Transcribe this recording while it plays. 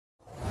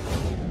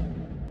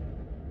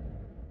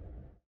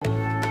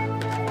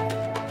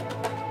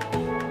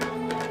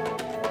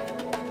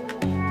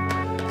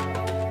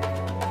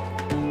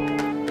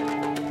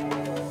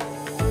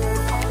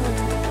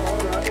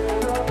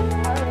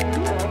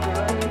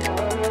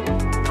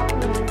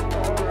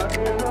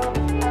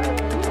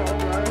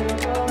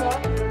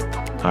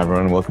Hi,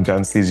 everyone, and welcome to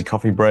Anaesthesia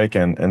Coffee Break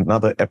and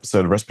another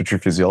episode of Respiratory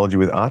Physiology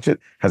with Archit.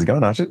 How's it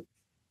going, Archit?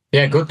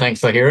 Yeah, good.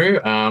 Thanks,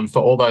 Lahiru. For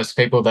all those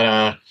people that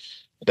are,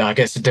 I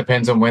guess it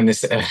depends on when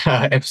this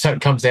episode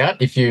comes out.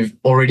 If you've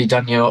already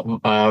done your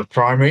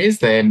primaries,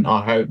 then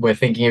I hope we're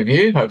thinking of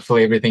you.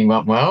 Hopefully everything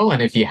went well.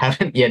 And if you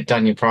haven't yet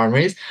done your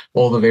primaries,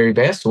 all the very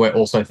best. We're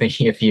also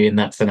thinking of you in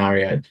that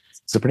scenario.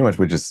 So pretty much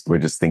we're just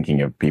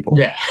thinking of people.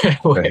 Yeah,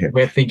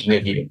 we're thinking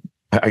of you.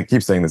 I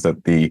keep saying this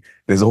that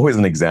there's always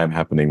an exam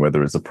happening,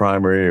 whether it's a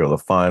primary or the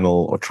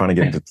final or trying to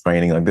get into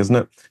training. Like I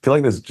feel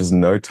like there's just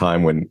no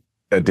time when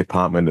a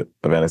department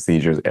of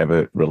anesthesia is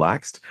ever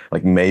relaxed.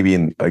 Like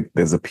maybe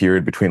there's a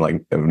period between like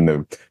I don't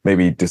know,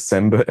 maybe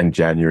December and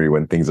January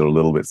when things are a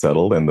little bit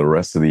settled, and the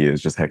rest of the year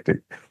is just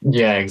hectic.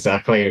 Yeah,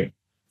 exactly.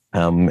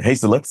 Hey,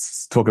 so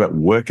let's talk about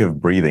work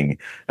of breathing.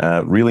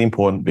 Really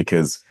important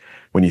because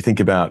when you think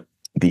about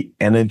the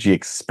energy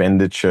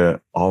expenditure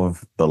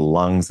of the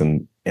lungs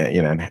and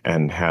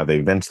and how they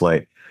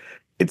ventilate,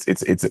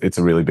 it's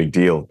a really big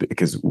deal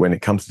because when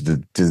it comes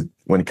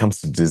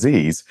to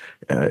disease,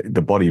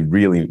 the body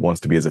really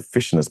wants to be as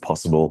efficient as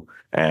possible,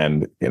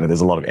 and there's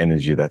a lot of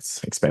energy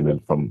that's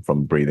expended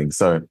from breathing.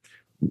 So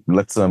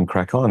let's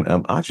crack on.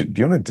 Archie,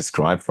 do you want to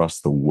describe for us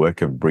the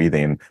work of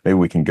breathing? And maybe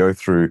we can go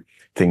through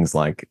things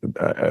like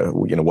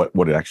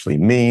what it actually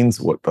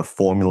means, what the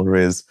formula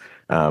is,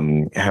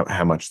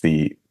 how much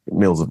the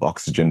mils of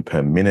oxygen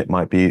per minute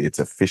might be, its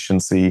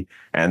efficiency,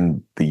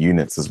 and the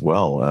units as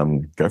well.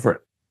 Go for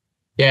it.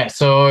 Yeah,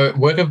 so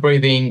work of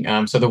breathing,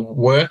 so the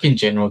work in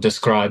general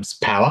describes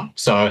power.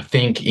 So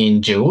think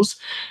in joules.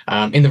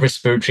 In the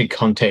respiratory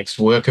context,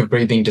 work of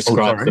breathing Oh,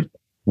 describes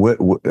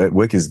sorry.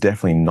 Work is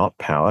definitely not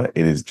power.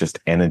 It is just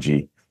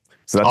energy.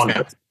 So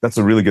no. that's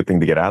a really good thing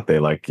to get out there.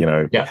 Like,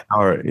 Yeah,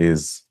 power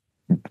is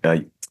uh,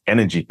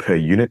 energy per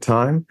unit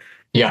time.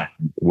 yeah.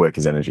 Work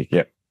is energy.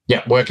 Yeah.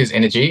 Yeah, work is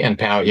energy and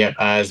power, yeah,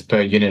 as per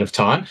unit of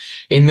time.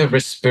 In the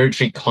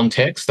respiratory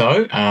context,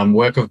 though,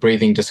 work of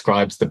breathing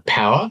describes the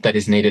power that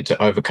is needed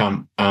to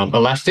overcome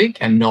elastic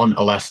and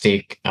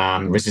non-elastic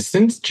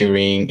resistance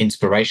during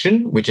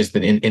inspiration, which is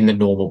in the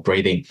normal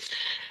breathing.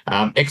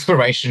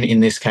 Expiration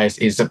in this case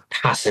is a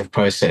passive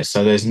process.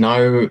 So there's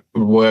no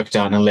work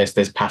done unless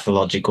there's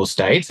pathological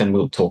states, and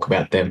we'll talk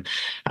about them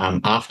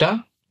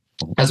after.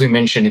 As we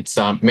mentioned, it's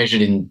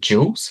measured in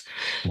joules.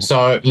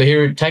 So,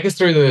 Lahiru, take us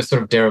through the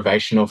sort of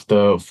derivation of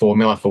the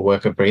formula for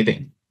work of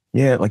breathing.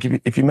 Yeah, like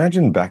if you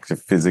imagine back to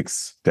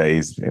physics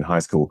days in high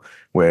school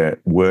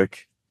where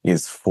work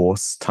is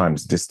force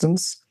times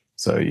distance.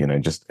 So,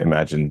 just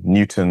imagine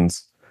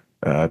newtons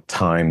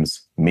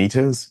times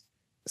meters.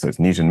 So it's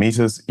Newton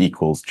meters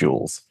equals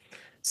joules.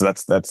 So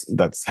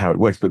that's how it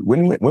works. But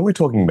when we're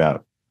talking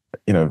about,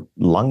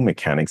 lung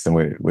mechanics and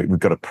we've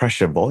got a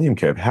pressure volume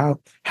curve,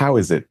 how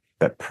is it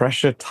that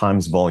pressure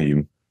times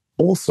volume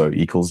also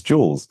equals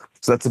joules?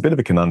 So that's a bit of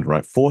a conundrum,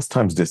 right? Force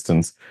times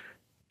distance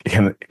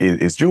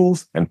is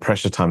joules, and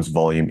pressure times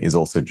volume is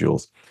also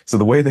joules. So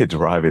the way they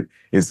derive it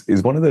is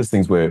one of those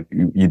things where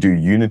you do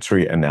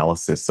unitary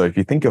analysis. So if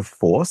you think of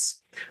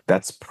force,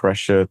 that's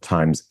pressure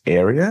times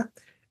area,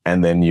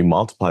 and then you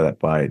multiply that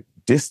by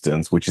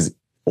distance, which is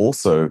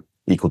also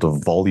equal to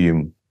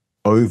volume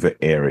over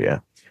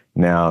area.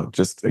 Now,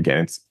 just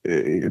again,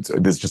 it's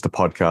there's just a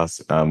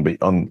podcast, but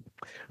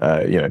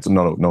it's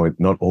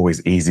not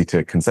always easy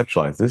to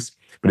conceptualize this.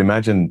 But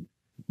imagine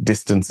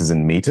distance is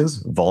in meters,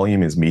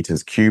 volume is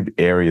meters cubed,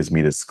 area is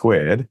meters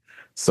squared.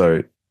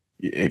 So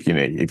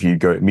if you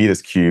go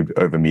meters cubed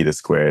over meters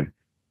squared,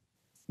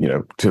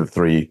 to the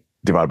 3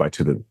 divided by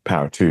 2 to the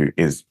power 2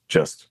 is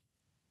just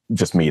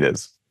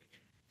meters.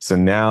 So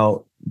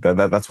now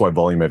that's why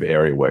volume over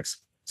area works.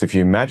 So if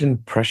you imagine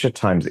pressure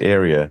times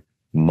area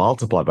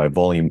multiplied by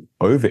volume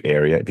over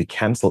area, if you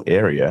cancel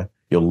area,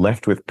 you're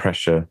left with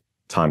pressure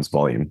times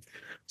volume.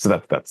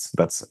 So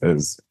that's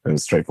as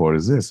straightforward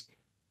as this.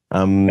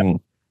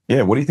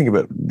 Yeah, what do you think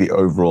about the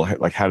overall,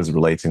 like how does it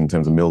relate in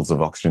terms of mils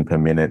of oxygen per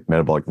minute,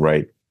 metabolic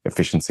rate,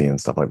 efficiency,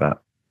 and stuff like that?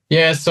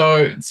 Yeah,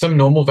 so some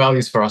normal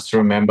values for us to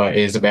remember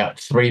is about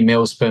 3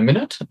 mils per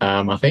minute.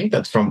 I think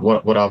that's from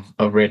what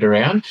I've read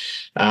around.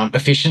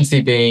 Efficiency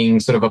being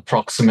sort of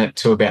approximate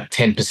to about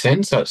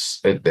 10%. So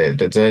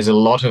there's a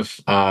lot of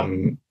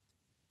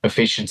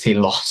efficiency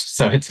loss.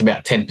 So it's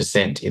about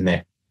 10% in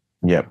there.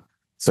 Yeah.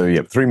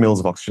 So, 3 mils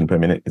of oxygen per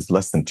minute is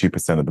less than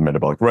 2% of the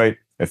metabolic rate.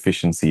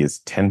 Efficiency is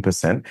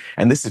 10%.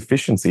 And this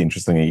efficiency,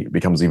 interestingly,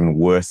 becomes even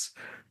worse,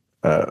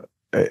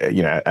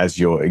 as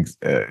you're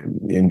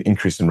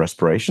increased in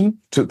respiration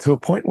to a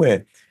point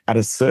where at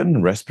a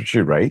certain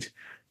respiratory rate,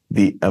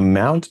 the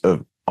amount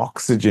of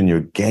oxygen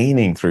you're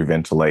gaining through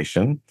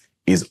ventilation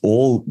is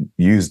all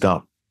used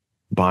up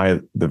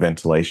by the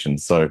ventilation.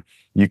 So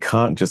you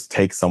can't just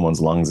take someone's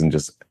lungs and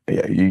just,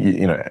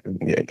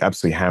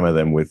 absolutely hammer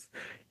them with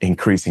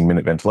increasing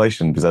minute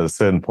ventilation, because at a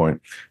certain point,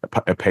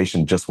 a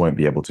patient just won't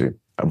be able to.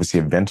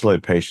 Obviously, a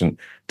ventilated patient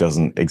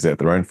doesn't exert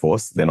their own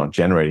force. They're not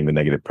generating the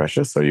negative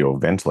pressure, so your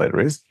ventilator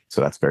is. So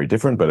that's very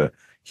different. But a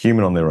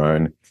human on their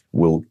own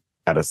will,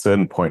 at a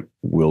certain point,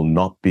 will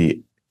not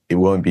be it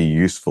won't be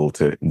useful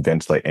to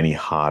ventilate any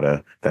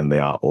harder than they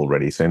are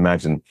already. So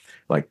imagine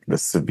like the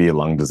severe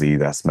lung disease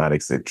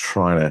asthmatics, they're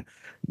trying to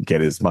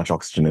get as much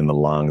oxygen in the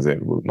lungs. It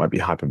might be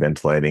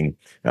hyperventilating.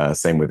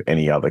 Same with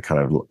any other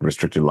kind of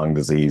restricted lung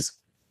disease.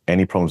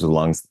 Any problems with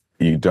lungs,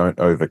 you're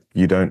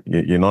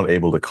not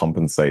able to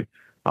compensate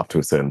up to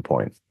a certain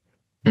point.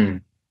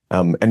 Mm.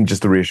 And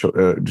just to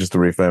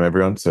reaffirm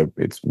everyone, so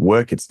it's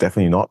work. It's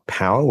definitely not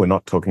power. We're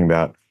not talking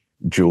about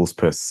joules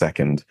per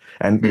second.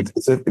 And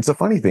it's a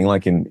funny thing.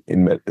 Like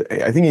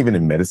I think even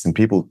in medicine,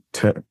 people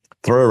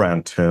throw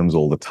around terms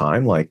all the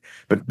time. Like,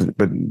 but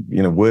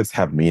words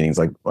have meanings.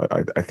 Like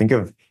I think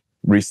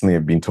recently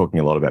I've been talking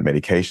a lot about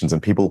medications,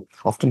 and people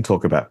often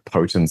talk about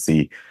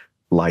potency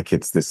like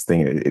it's this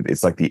thing.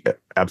 It's like the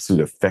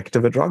absolute effect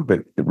of a drug,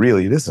 but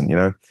it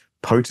isn't.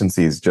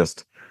 Potency is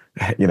just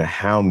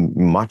how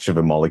much of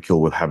a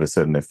molecule will have a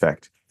certain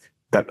effect.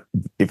 That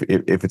if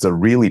it's a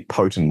really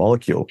potent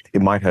molecule,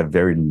 it might have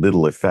very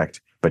little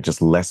effect, but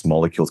just less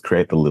molecules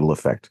create the little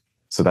effect.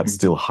 So that's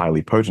still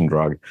highly potent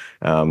drug,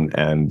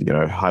 and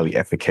highly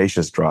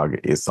efficacious drug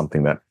is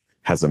something that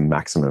has a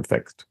maximum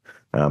effect.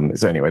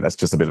 So anyway, that's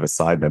just a bit of a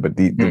side note, but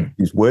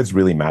these words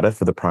really matter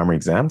for the primary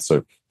exam.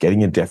 So getting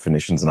your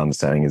definitions and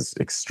understanding is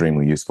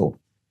extremely useful.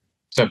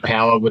 So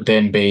power would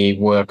then be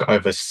work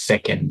over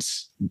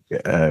seconds.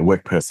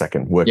 Work per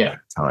second, per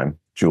time,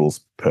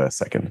 joules per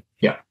second.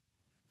 Yeah.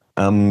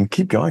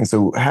 Keep going.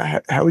 So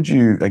how would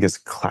you, I guess,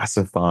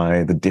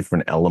 classify the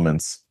different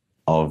elements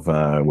of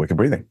work and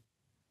breathing?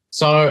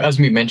 So as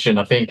we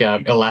mentioned, I think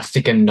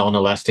elastic and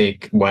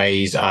non-elastic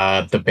ways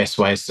are the best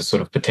ways to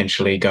sort of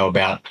potentially go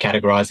about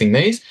categorizing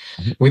these.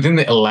 Within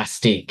the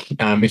elastic,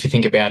 if you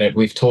think about it,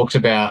 we've talked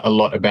a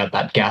lot about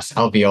that gas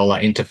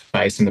alveolar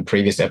interface in the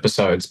previous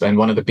episodes. And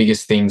one of the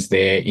biggest things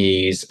there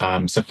is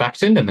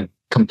surfactant and the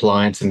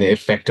compliance and the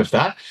effect of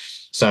that.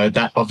 So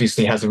that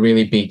obviously has a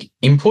really big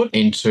input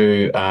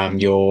into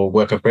your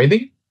work of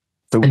breathing.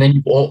 So and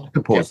then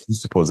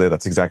just to pause there,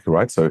 that's exactly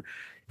right. So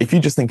if you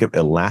just think of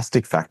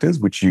elastic factors,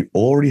 which you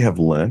already have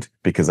learned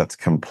because that's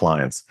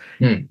compliance,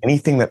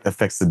 anything that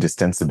affects the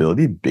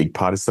distensibility, big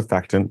part is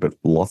surfactant, but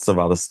lots of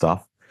other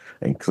stuff,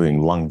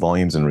 including lung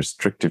volumes and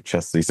restrictive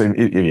chest. So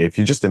if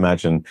you just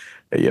imagine,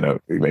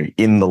 maybe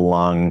in the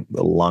lung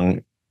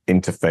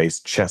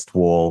interface, chest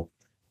wall,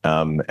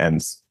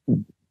 and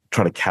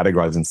try to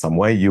categorize in some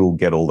way, you'll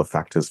get all the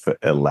factors for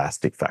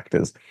elastic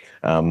factors.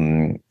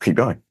 Keep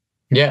going.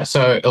 Yeah,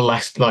 so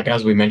like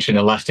as we mentioned,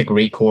 elastic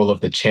recoil of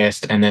the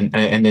chest, and then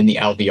the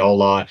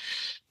alveoli,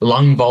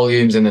 lung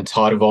volumes, and the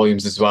tidal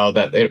volumes as well.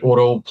 That it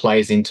all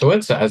plays into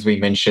it. So as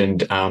we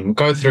mentioned,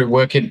 go through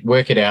work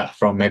it out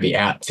from maybe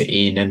out to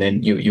in, and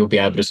then you'll be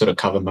able to sort of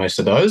cover most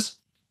of those.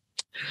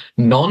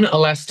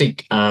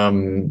 Non-elastic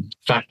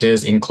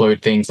factors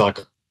include things like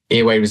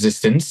airway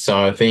resistance,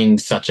 so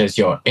things such as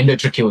your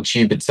endotracheal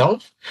tube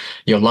itself,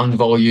 your lung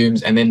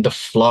volumes, and then the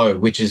flow,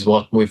 which is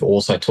what we've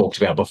also talked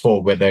about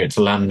before, whether it's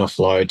laminar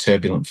flow,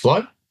 turbulent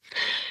flow.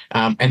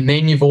 And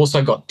then you've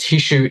also got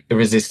tissue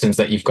resistance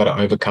that you've got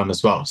to overcome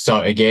as well.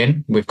 So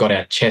again, we've got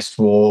our chest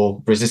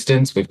wall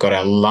resistance, we've got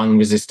our lung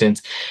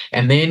resistance.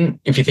 And then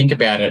if you think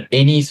about it,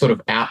 any sort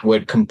of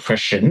outward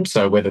compression,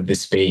 so whether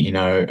this be,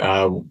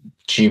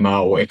 tumor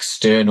or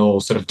external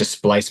sort of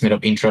displacement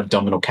of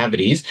intra-abdominal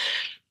cavities,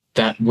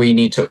 that we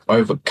need to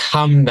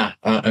overcome that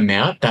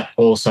amount, that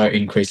also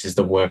increases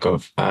the work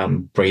of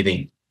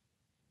breathing.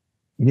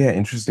 Yeah,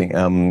 interesting.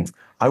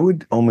 I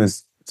would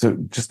so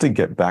just to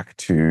get back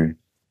to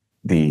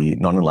the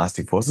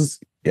non-elastic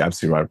forces, you're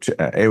absolutely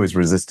right. Airways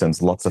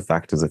resistance, lots of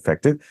factors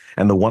affected.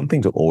 And the one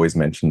thing to always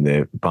mention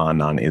there, bar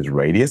none, is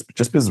radius. But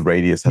just because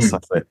radius has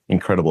such an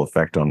incredible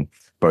effect on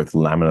both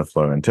laminar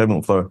flow and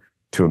turbulent flow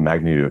to a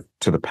magnitude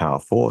to the power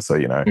 4. So,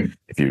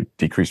 if you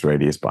decrease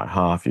radius by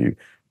half, you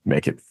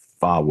make it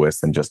far worse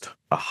than just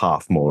a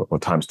half more or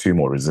times 2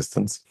 more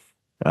resistance.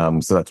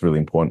 So that's really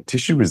important.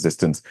 Tissue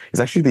resistance is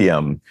actually the,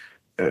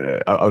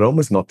 I would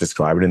almost not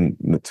describe it in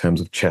the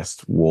terms of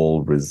chest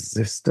wall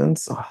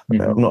resistance.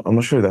 I'm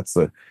not sure that's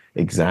the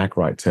exact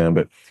right term,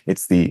 but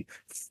it's the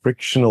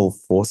frictional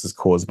forces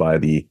caused by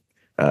the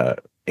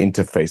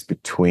interface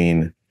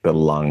between the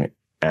lung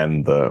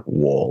and the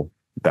wall,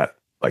 that,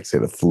 like say,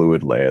 the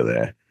fluid layer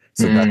there.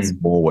 So that's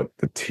more what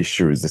the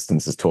tissue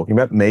resistance is talking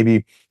about.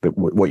 Maybe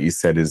what you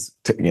said is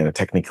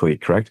technically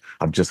correct.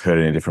 I've just heard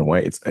it in a different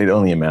way. It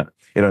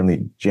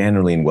only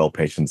generally in well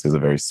patients is a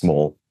very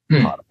small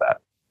part of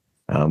that.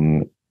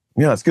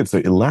 That's good. So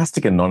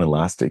elastic and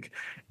non-elastic.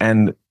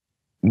 And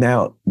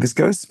now this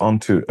goes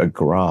onto a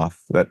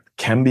graph that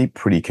can be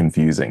pretty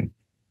confusing.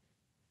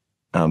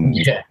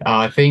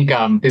 I think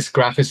this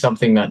graph is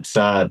something that's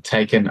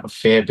taken a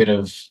fair bit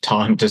of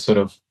time to sort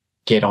of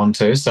get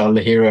onto. So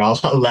here,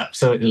 I'll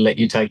absolutely let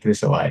you take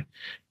this away.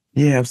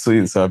 Yeah,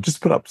 absolutely. So I've just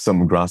put up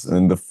some graphs,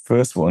 and the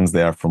first ones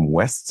there are from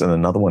West, and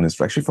another one is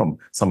actually from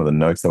some of the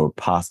notes that were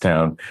passed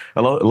down.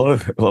 A lot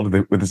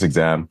of with this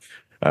exam,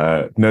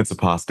 notes are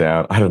passed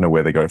down. I don't know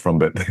where they go from,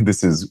 but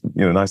this is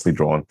nicely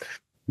drawn,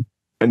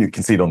 and you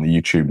can see it on the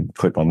YouTube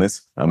clip on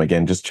this.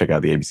 Again, just check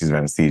out the ABCs of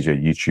Anesthesia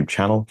YouTube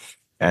channel.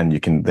 And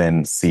you can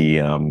then see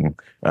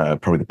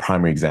probably the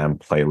primary exam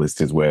playlist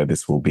is where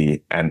this will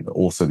be, and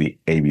also the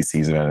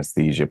ABCs of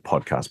Anesthesia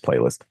podcast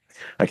playlist.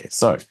 Okay,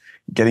 so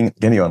getting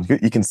on,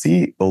 you can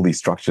see all these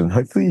structures, and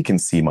hopefully you can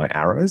see my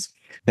arrows.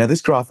 Now,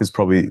 this graph is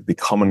probably the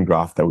common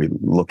graph that we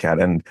look at,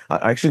 and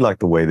I actually like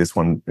the way this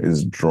one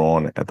is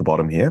drawn at the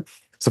bottom here.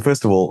 So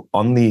first of all,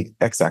 on the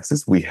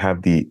x-axis, we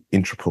have the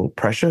intraoral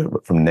pressure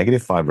from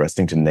 -5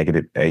 resting to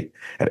 -8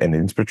 at end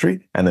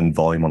inspiratory, and then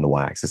volume on the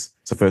y-axis.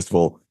 So first of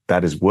all,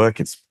 that is work.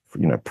 It's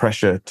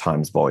pressure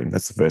times volume.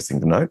 That's the first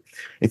thing to note.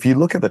 If you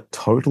look at the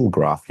total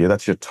graph here,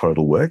 that's your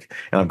total work.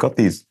 And I've got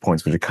these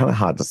points which are kind of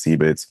hard to see,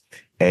 but it's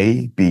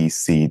A, B,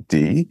 C,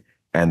 D,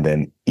 and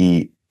then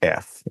E,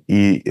 F.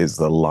 E is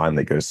the line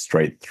that goes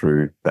straight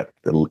through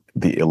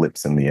the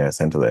ellipse in the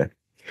center there.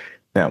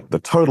 Now, the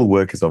total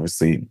work is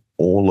obviously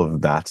all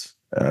of that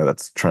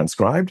that's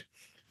transcribed,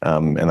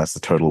 and that's the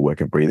total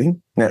work of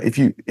breathing. Now,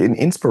 in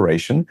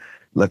inspiration,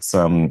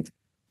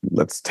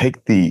 let's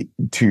take the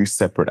two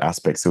separate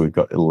aspects. So we've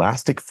got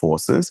elastic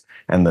forces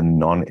and the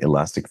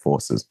non-elastic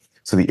forces.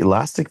 So the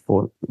elastic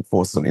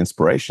forces on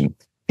inspiration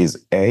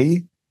is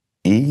A,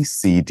 E,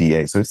 C, D,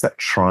 A. So it's that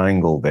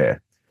triangle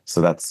there.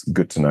 So that's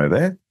good to know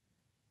there.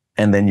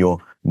 And then your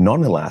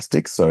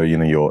non-elastic, so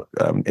your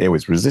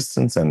airways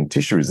resistance and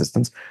tissue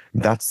resistance,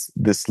 that's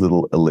this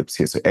little ellipse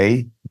here. So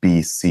A,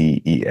 B,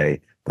 C, E, A.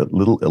 The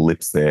little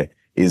ellipse there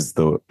is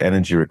the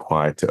energy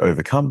required to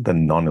overcome the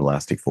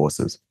non-elastic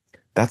forces.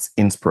 That's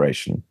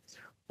inspiration.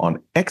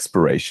 On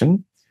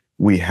expiration,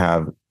 we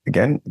have,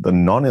 again, the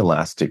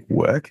non-elastic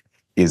work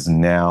is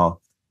now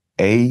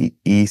A,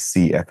 E,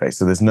 C, F, A.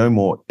 So there's no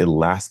more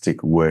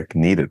elastic work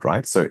needed,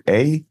 right? So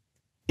A,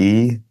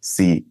 E,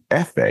 C,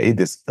 F, A,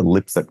 this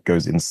ellipse that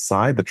goes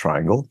inside the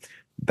triangle,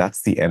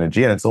 that's the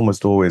energy. And it's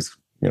almost always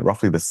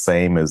roughly the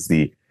same as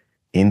the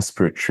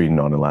inspiratory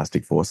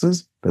non-elastic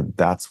forces, but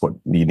that's what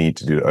you need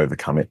to do to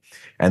overcome it.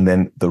 And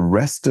then the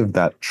rest of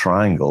that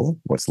triangle,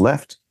 what's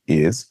left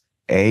is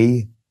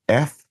A,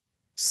 F,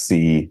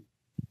 C,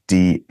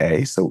 D,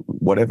 A. So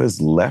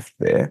whatever's left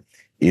there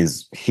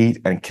is heat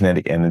and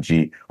kinetic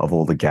energy of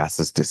all the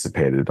gases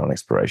dissipated on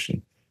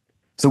expiration.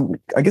 So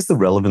I guess the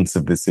relevance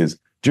of this is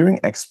during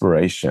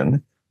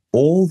expiration,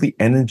 all the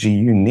energy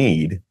you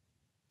need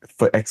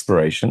for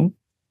expiration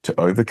to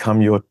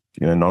overcome your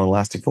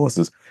non-elastic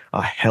forces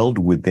are held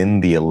within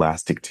the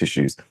elastic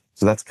tissues.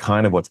 So that's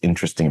kind of what's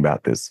interesting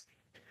about this.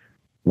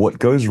 What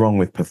goes wrong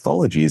with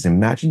pathology is,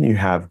 imagine you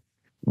have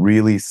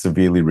really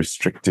severely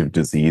restrictive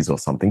disease or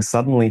something.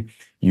 Suddenly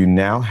you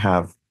now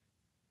have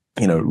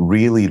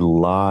really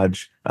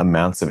large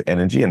amounts of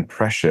energy and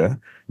pressure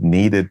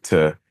needed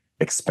to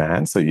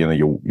expand. So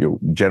your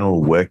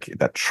general work,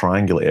 that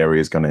triangular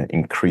area, is going to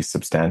increase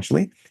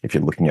substantially if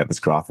you're looking at this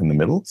graph in the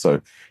middle.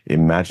 So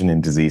imagine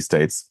in disease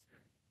states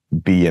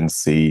B and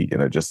C,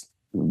 just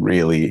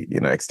really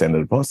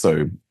extended upon.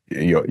 So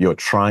your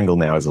triangle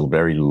now is a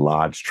very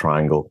large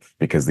triangle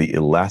because the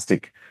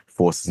elastic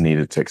forces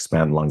needed to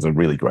expand lungs are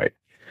really great.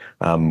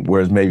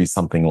 Whereas maybe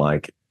something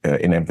like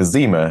in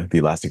emphysema, the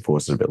elastic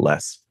force is a bit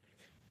less.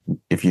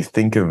 If you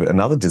think of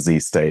another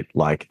disease state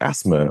like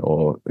asthma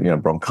or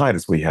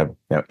bronchitis, where you have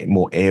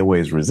more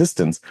airways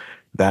resistance,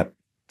 that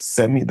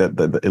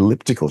the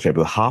elliptical shape,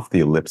 the half the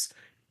ellipse,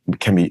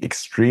 can be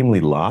extremely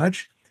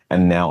large.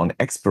 And now on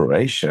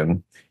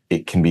expiration,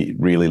 it can be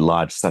really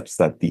large, such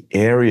that the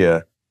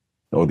area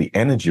or the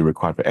energy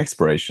required for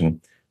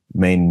expiration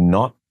may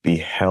not be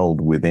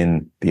held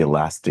within the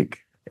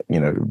elastic,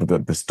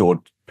 the stored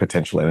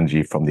potential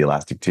energy from the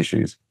elastic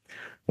tissues.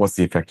 What's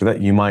the effect of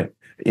that? You might,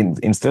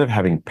 instead of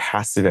having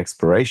passive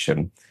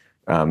expiration,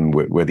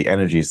 where the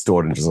energy is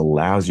stored and just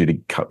allows you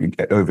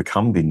to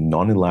overcome the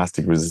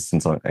non-elastic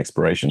resistance on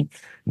expiration,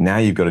 now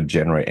you've got to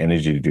generate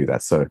energy to do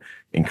that. So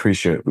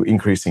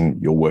increasing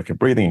your work of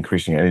breathing,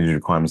 increasing your energy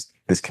requirements,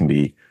 this can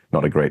be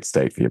not a great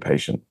state for your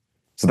patient.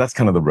 So that's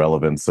kind of the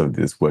relevance of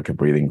this work of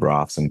breathing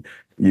graphs. And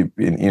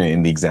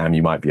in the exam,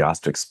 you might be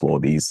asked to explore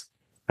these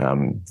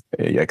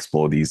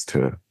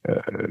to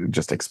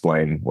just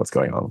explain what's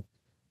going on.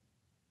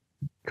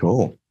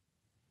 Cool.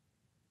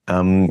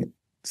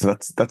 So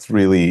that's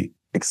really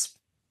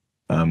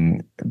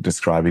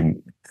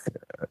describing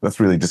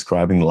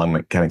lung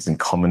mechanics in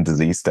common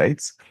disease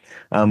states.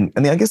 And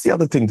I guess the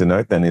other thing to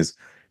note then is,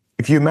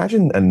 if you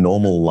imagine a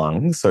normal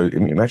lung, so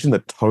imagine the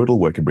total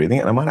work of breathing,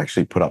 and I might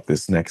actually put up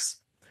this next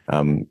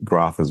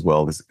graph as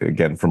well. This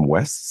again from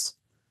West's.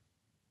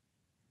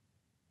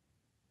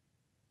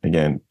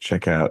 Again,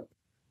 check out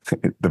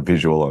the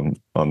visual on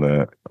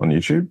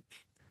YouTube.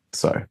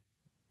 So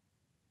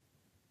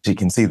you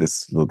can see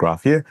this little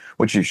graph here.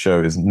 What you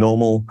show is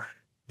normal,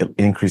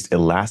 increased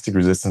elastic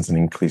resistance and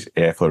increased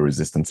airflow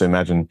resistance. So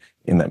imagine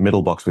in that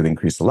middle box with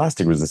increased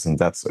elastic resistance,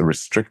 that's a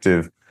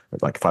restrictive,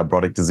 like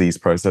fibrotic disease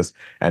process,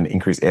 and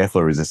increased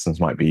airflow resistance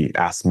might be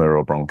asthma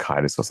or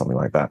bronchitis or something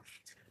like that.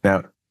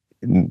 Now,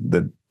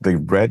 the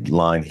red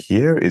line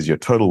here is your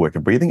total work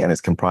of breathing, and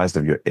it's comprised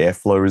of your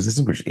airflow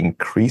resistance, which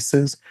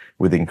increases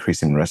with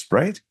increasing rest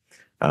rate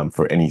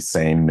for any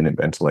same minute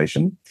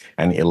ventilation,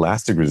 and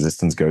elastic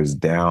resistance goes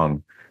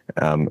down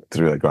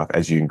through that graph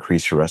as you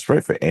increase your rest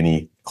rate for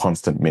any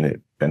constant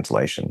minute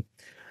ventilation.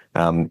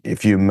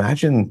 If you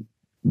imagine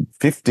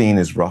 15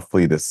 is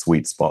roughly the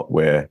sweet spot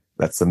where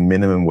that's the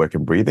minimum work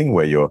of breathing,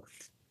 where your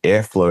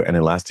airflow and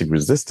elastic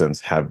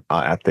resistance are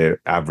at their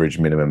average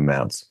minimum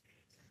amounts.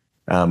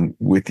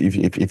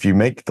 If you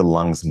make the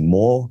lungs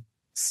more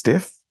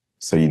stiff,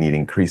 so you need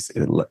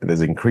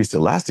there's increased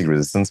elastic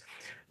resistance,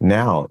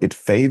 now it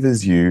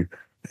favors you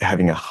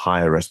having a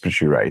higher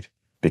respiratory rate,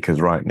 because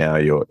right now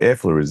your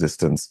airflow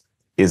resistance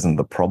isn't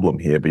the problem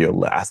here, but your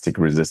elastic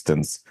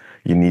resistance,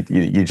 you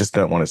just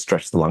don't want to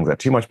stretch the lungs out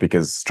too much,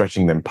 because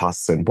stretching them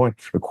past a certain point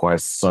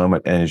requires so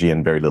much energy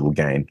and very little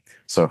gain.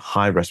 So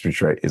high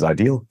respiratory rate is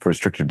ideal for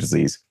restrictive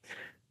disease.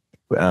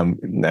 Now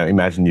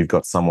imagine you've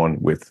got someone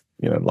with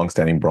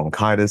long-standing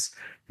bronchitis.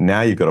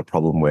 Now you've got a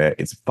problem where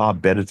it's far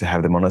better to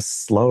have them on a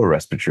slower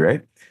respiratory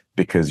rate,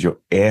 because your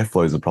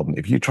airflow is a problem.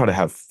 If you try to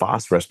have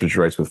fast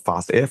respiratory rates with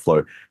fast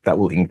airflow, that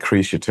will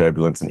increase your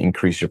turbulence and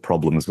increase your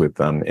problems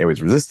with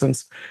airways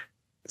resistance.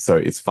 So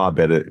it's far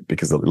better,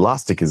 because the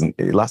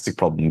elastic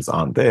problems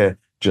aren't there,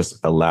 just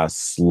allow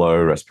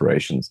slow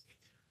respirations.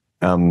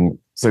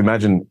 So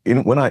imagine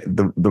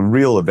the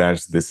real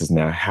advantage to this is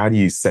now, how do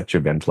you set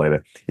your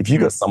ventilator? If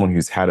you've got someone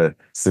who's had a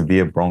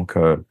severe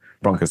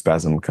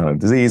bronchospasm kind of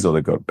disease, or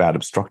they've got bad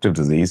obstructive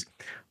disease,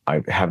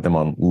 I have them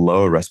on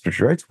lower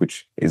respiratory rates,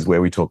 which is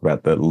where we talk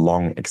about the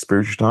long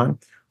expiratory time,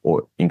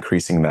 or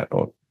increasing that,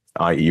 or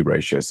IE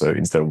ratio. So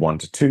instead of 1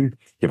 to 2,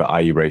 you have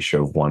an IE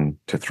ratio of 1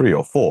 to 3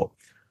 or 4.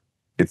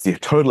 It's the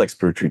total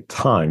expiratory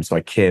time, so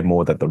I care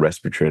more that the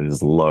respiratory rate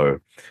is low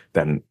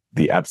than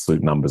the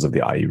absolute numbers of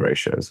the IE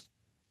ratios.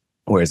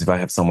 Whereas if I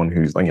have someone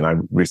who's, I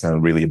recently had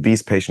a really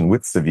obese patient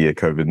with severe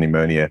COVID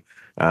pneumonia,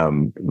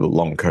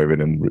 long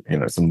COVID,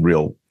 and some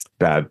real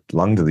bad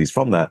lung disease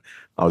from that,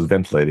 I was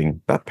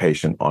ventilating that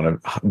patient on a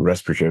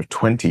respiratory of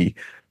 20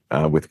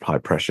 with high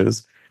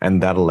pressures,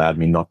 and that allowed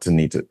me not to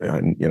need to,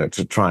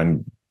 to try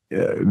and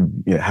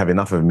have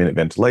enough of a minute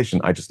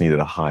ventilation. I just needed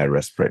a higher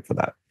respiratory rate for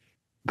that.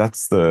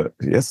 That's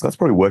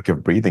probably work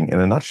of breathing in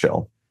a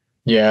nutshell.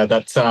 Yeah,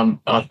 that's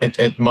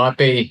it might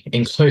be,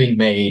 including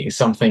me,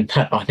 something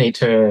that I need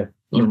to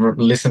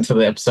listen to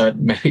the episode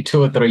maybe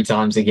 2 or 3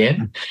 times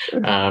again.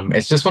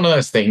 It's just one of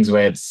those things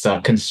where it's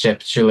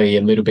conceptually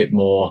a little bit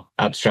more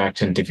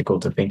abstract and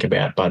difficult to think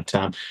about. But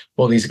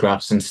all these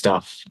graphs and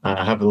stuff,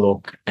 have a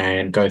look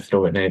and go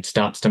through it, and it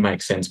starts to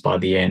make sense by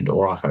the end,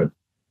 or I hope.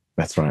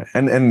 That's right.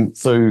 And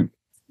so,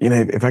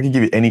 if I could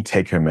give you any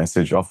take-home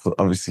message,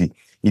 obviously,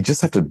 you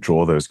just have to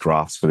draw those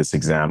graphs for this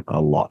exam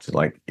a lot,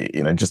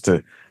 just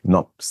to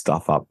not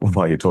stuff up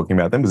while you're talking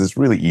about them, because it's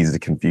really easy to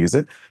confuse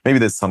it. Maybe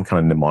there's some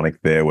kind of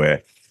mnemonic there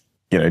where,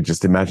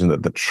 just imagine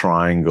that the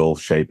triangle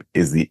shape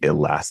is the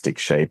elastic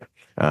shape.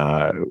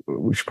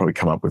 We should probably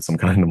come up with some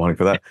kind of mnemonic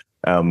for that.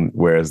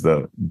 Whereas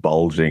the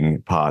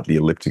bulging part, the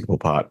elliptical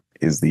part,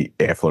 is the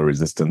airflow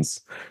resistance.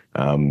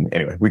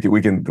 Anyway, we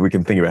can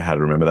think about how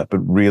to remember that. But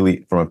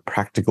really, from a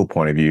practical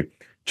point of view,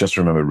 just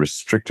remember,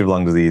 restrictive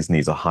lung disease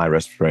needs a high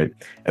respiratory rate.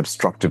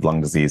 Obstructive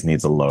lung disease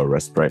needs a lower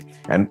respiratory rate.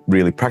 And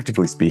really,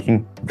 practically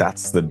speaking,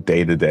 that's the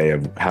day-to-day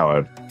of how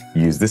I've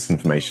used this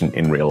information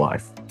in real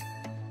life.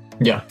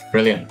 Yeah,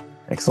 brilliant.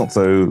 Excellent.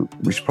 So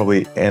we should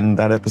probably end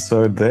that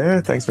episode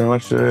there. Thanks very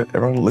much to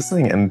everyone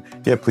listening. And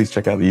yeah, please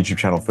check out the YouTube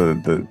channel for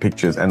the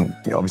pictures. And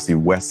obviously,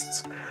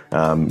 West's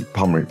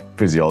pulmonary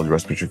physiology,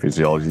 respiratory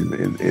physiology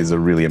is a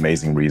really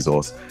amazing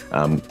resource.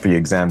 For your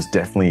exams,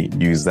 definitely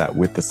use that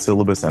with the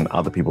syllabus and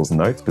other people's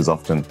notes, because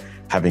often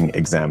having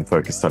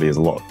exam-focused study is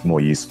a lot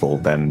more useful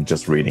than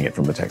just reading it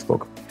from the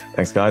textbook.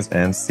 Thanks, guys,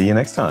 and see you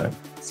next time.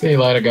 See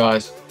you later,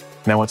 guys.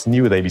 Now, what's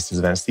new with ABCs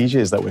of Anesthesia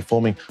is that we're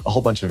forming a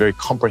whole bunch of very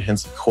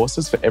comprehensive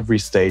courses for every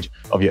stage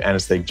of your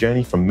anesthetic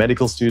journey, from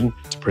medical student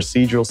to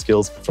procedural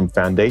skills, from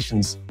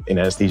foundations in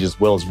anesthesia, as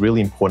well as really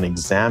important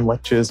exam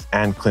lectures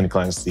and clinical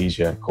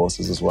anesthesia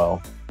courses as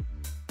well.